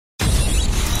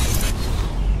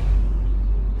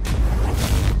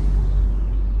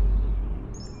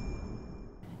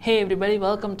Hey everybody,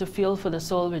 welcome to Fuel for the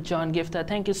Soul with John Gifta.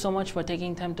 Thank you so much for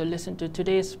taking time to listen to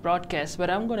today's broadcast where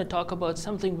I'm going to talk about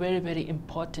something very, very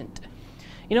important.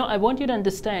 I want you to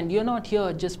understand you're not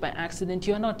here just by accident.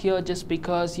 You're not here just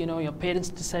because, your parents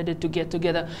decided to get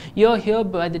together. You're here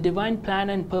by the divine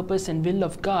plan and purpose and will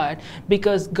of God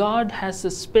because God has a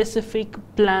specific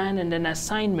plan and an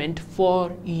assignment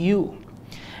for you.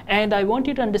 And I want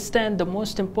you to understand the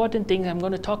most important thing I'm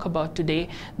going to talk about today,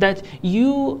 that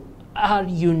you are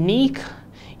unique,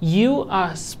 you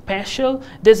are special.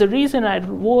 There's a reason I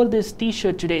wore this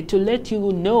t-shirt today, to let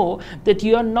you know that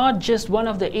you are not just one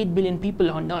of the 8 billion people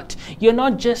on earth. You're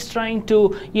not just trying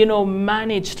to,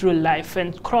 manage through life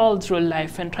and crawl through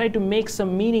life and try to make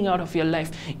some meaning out of your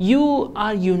life. You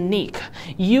are unique.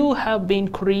 You have been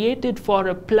created for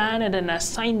a plan and an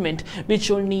assignment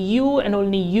which only you and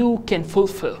only you can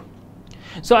fulfill.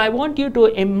 So I want you to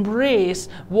embrace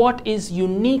what is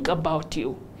unique about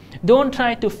you. Don't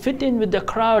try to fit in with the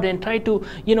crowd and try to,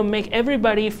 make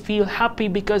everybody feel happy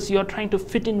because you're trying to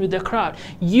fit in with the crowd.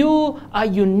 You are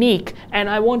unique, and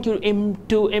I want you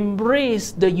to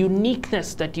embrace the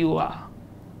uniqueness that you are.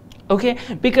 Okay?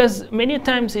 Because many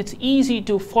times it's easy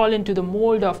to fall into the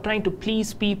mold of trying to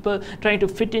please people, trying to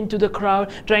fit into the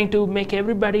crowd, trying to make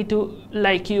everybody to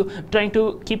like you, trying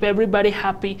to keep everybody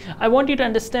happy. I want you to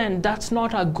understand that's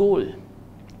not our goal.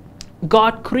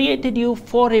 God created you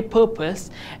for a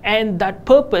purpose, and that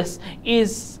purpose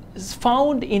is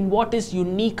found in what is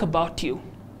unique about you.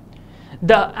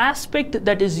 The aspect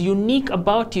that is unique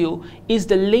about you is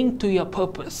the link to your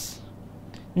purpose.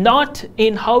 Not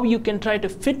in how you can try to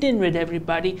fit in with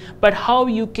everybody, but how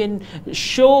you can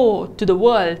show to the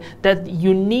world that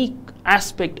unique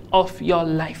aspect of your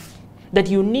life, that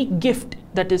unique gift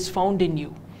that is found in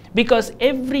you. Because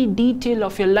every detail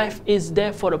of your life is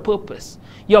there for a purpose.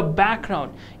 Your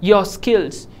background, your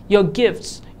skills, your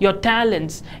gifts, your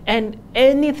talents, and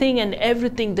anything and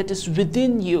everything that is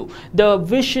within you, the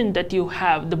vision that you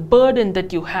have, the burden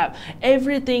that you have,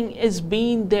 everything is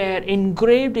being there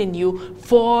engraved in you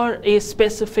for a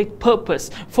specific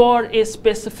purpose, for a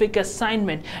specific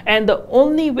assignment. And the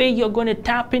only way you're going to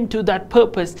tap into that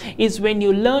purpose is when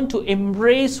you learn to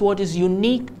embrace what is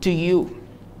unique to you.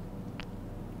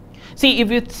 See,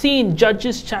 if you've seen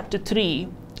Judges chapter 3,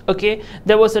 okay,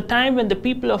 there was a time when the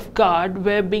people of God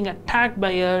were being attacked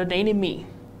by an enemy.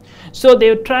 So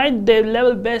they tried their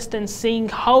level best in seeing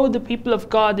how the people of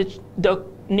God, the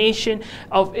nation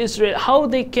of Israel, how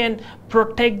they can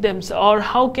protect themselves, or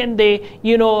how can they,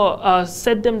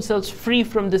 set themselves free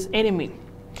from this enemy.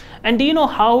 And do you know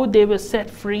how they were set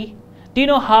free? Do you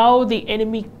know how the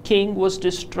enemy king was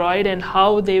destroyed and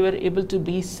how they were able to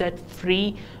be set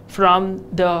free from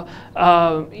the,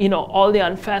 all the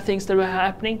unfair things that were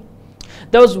happening?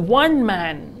 There was one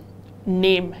man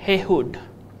named Ehud,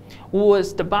 who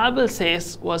was, the Bible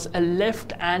says, was a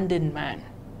left-handed man.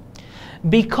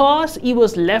 Because he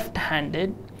was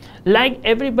left-handed, like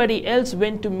everybody else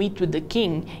went to meet with the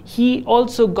king, he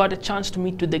also got a chance to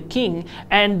meet with the king.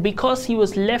 And because he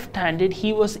was left-handed,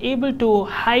 he was able to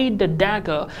hide the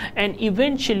dagger and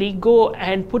eventually go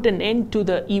and put an end to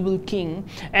the evil king,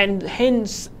 and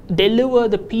hence deliver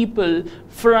the people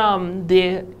from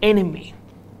their enemy.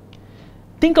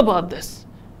 Think about this.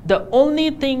 The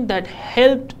only thing that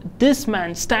helped this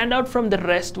man stand out from the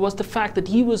rest was the fact that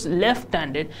he was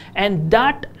left-handed, and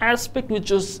that aspect which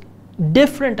was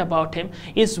different about him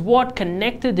is what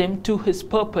connected him to his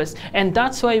purpose. And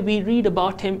that's why we read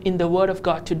about him in the Word of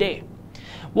God today.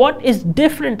 What is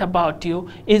different about you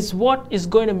is what is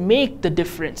going to make the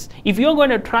difference. If you're going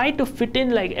to try to fit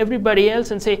in like everybody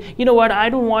else and say, you know what, I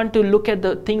don't want to look at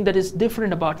the thing that is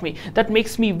different about me, that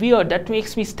makes me weird, that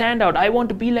makes me stand out, I want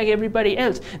to be like everybody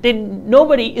else, then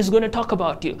nobody is going to talk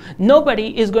about you.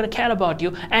 Nobody is going to care about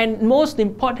you. And most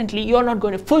importantly, you're not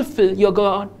going to fulfill your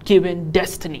God-given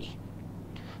destiny.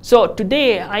 So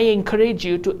today, I encourage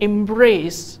you to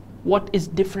embrace what is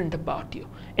different about you.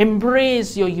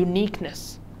 Embrace your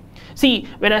uniqueness. See,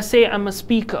 when I say I'm a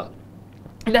speaker,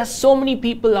 there's so many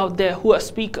people out there who are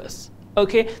speakers.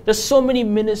 Okay, there's so many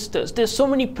ministers, there's so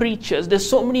many preachers, there's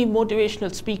so many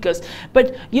motivational speakers.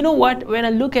 But you know what? When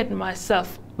I look at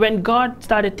myself, when God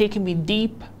started taking me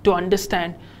deep to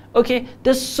understand, okay,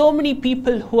 there's so many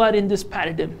people who are in this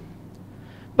paradigm.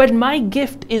 But my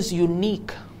gift is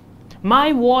unique.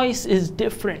 My voice is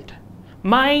different.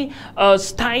 My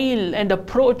style and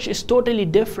approach is totally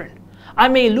different. I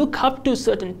may look up to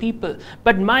certain people,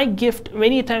 but my gift,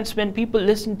 many times when people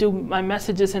listen to my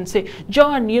messages and say,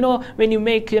 John, when you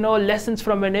make, lessons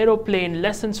from an aeroplane,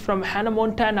 lessons from Hannah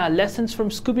Montana, lessons from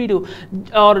Scooby-Doo,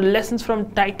 or lessons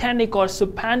from Titanic or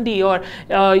Supandi, or,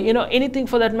 anything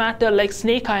for that matter, like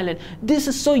Snake Island. This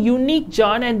is so unique,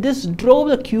 John, and this drove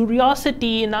the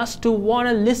curiosity in us to want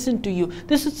to listen to you.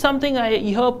 This is something I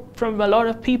hear from a lot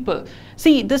of people.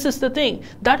 See, this is the thing.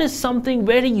 That is something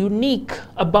very unique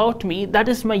about me. That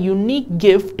is my unique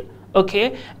gift,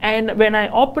 okay? And when I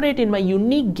operate in my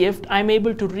unique gift, I'm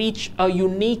able to reach a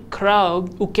unique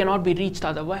crowd who cannot be reached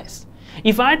otherwise.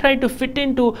 If I try to fit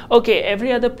into, okay,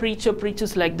 every other preacher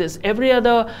preaches like this, every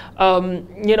other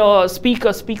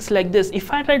speaker speaks like this,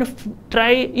 if I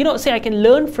say I can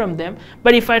learn from them,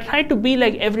 but if I try to be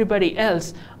like everybody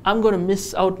else, I'm going to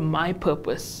miss out my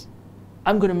purpose.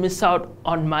 I'm going to miss out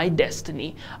on my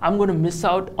destiny. I'm going to miss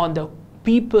out on the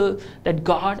people that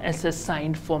God has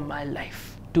assigned for my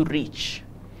life to reach.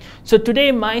 So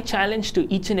today, my challenge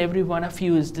to each and every one of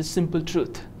you is this simple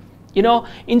truth.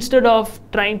 Instead of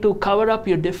trying to cover up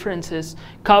your differences,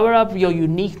 cover up your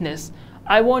uniqueness,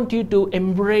 I want you to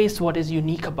embrace what is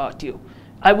unique about you.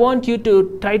 I want you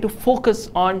to try to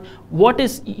focus on what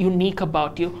is unique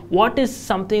about you, what is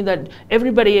something that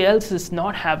everybody else is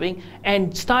not having,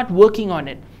 and start working on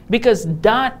it, because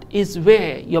that is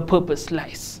where your purpose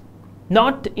lies.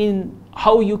 Not in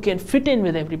how you can fit in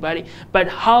with everybody, but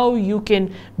how you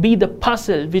can be the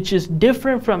puzzle which is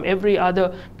different from every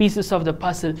other pieces of the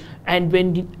puzzle. And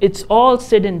when it's all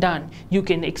said and done, you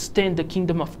can extend the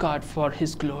kingdom of God for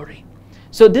His glory.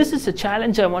 So this is a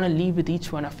challenge I want to leave with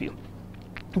each one of you.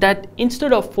 That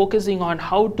instead of focusing on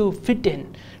how to fit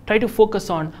in, try to focus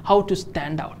on how to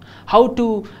stand out, how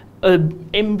to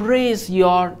embrace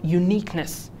your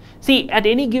uniqueness. See, at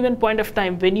any given point of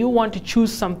time, when you want to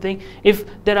choose something, if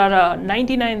there are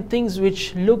 99 things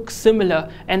which look similar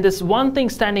and there's one thing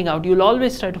standing out, you'll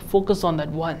always try to focus on that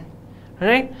one,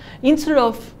 right? Instead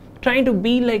of trying to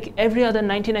be like every other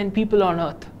 99 people on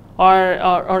earth,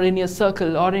 or in your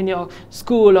circle, or in your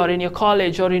school, or in your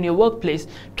college, or in your workplace,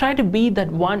 try to be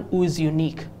that one who is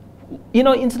unique.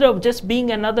 Instead of just being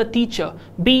another teacher,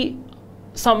 be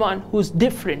someone who's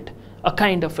different, a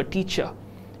kind of a teacher.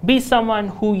 Be someone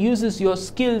who uses your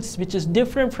skills which is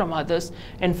different from others,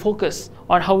 and focus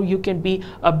on how you can be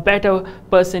a better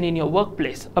person in your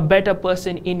workplace, a better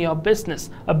person in your business,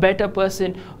 a better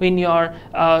person in your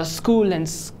school and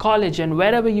college and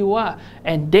wherever you are,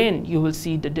 and then you will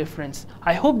see the difference.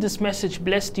 I hope this message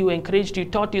blessed you, encouraged you,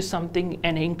 taught you something,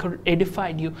 and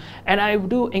edified you. And I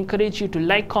do encourage you to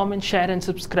like, comment, share, and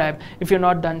subscribe if you're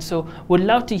not done so. Would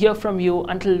love to hear from you.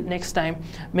 Until next time,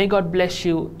 may God bless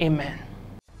you. Amen.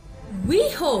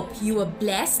 We hope you were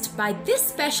blessed by this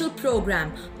special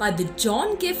program by the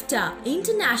John Gifter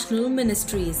International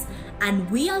Ministries, and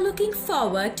we are looking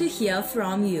forward to hear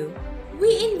from you.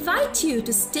 We invite you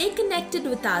to stay connected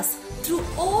with us through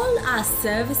all our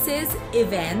services,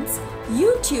 events,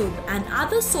 YouTube and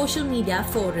other social media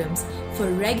forums for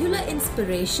regular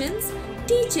inspirations,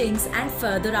 teachings and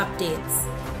further updates.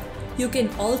 You can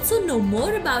also know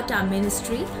more about our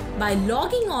ministry by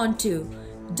logging on to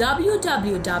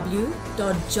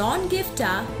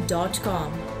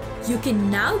www.johngifter.com. You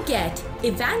can now get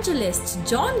Evangelist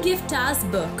John Gifter's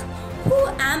book, Who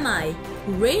Am I?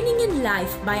 Reigning in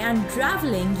Life by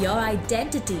Unraveling Your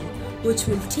Identity, which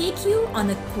will take you on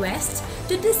a quest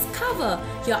to discover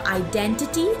your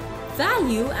identity,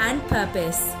 value and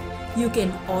purpose. You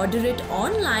can order it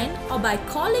online or by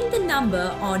calling the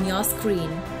number on your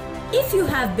screen. If you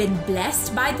have been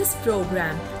blessed by this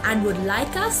program and would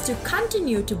like us to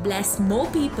continue to bless more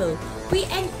people, we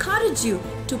encourage you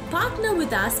to partner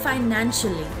with us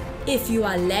financially. If you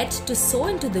are led to sow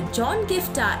into the John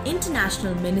Gifter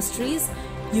International Ministries,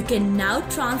 you can now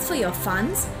transfer your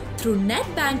funds through net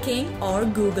banking or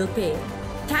Google Pay.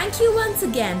 Thank you once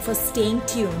again for staying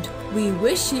tuned. We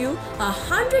wish you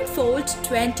 100-fold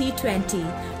 2020.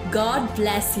 God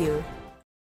bless you.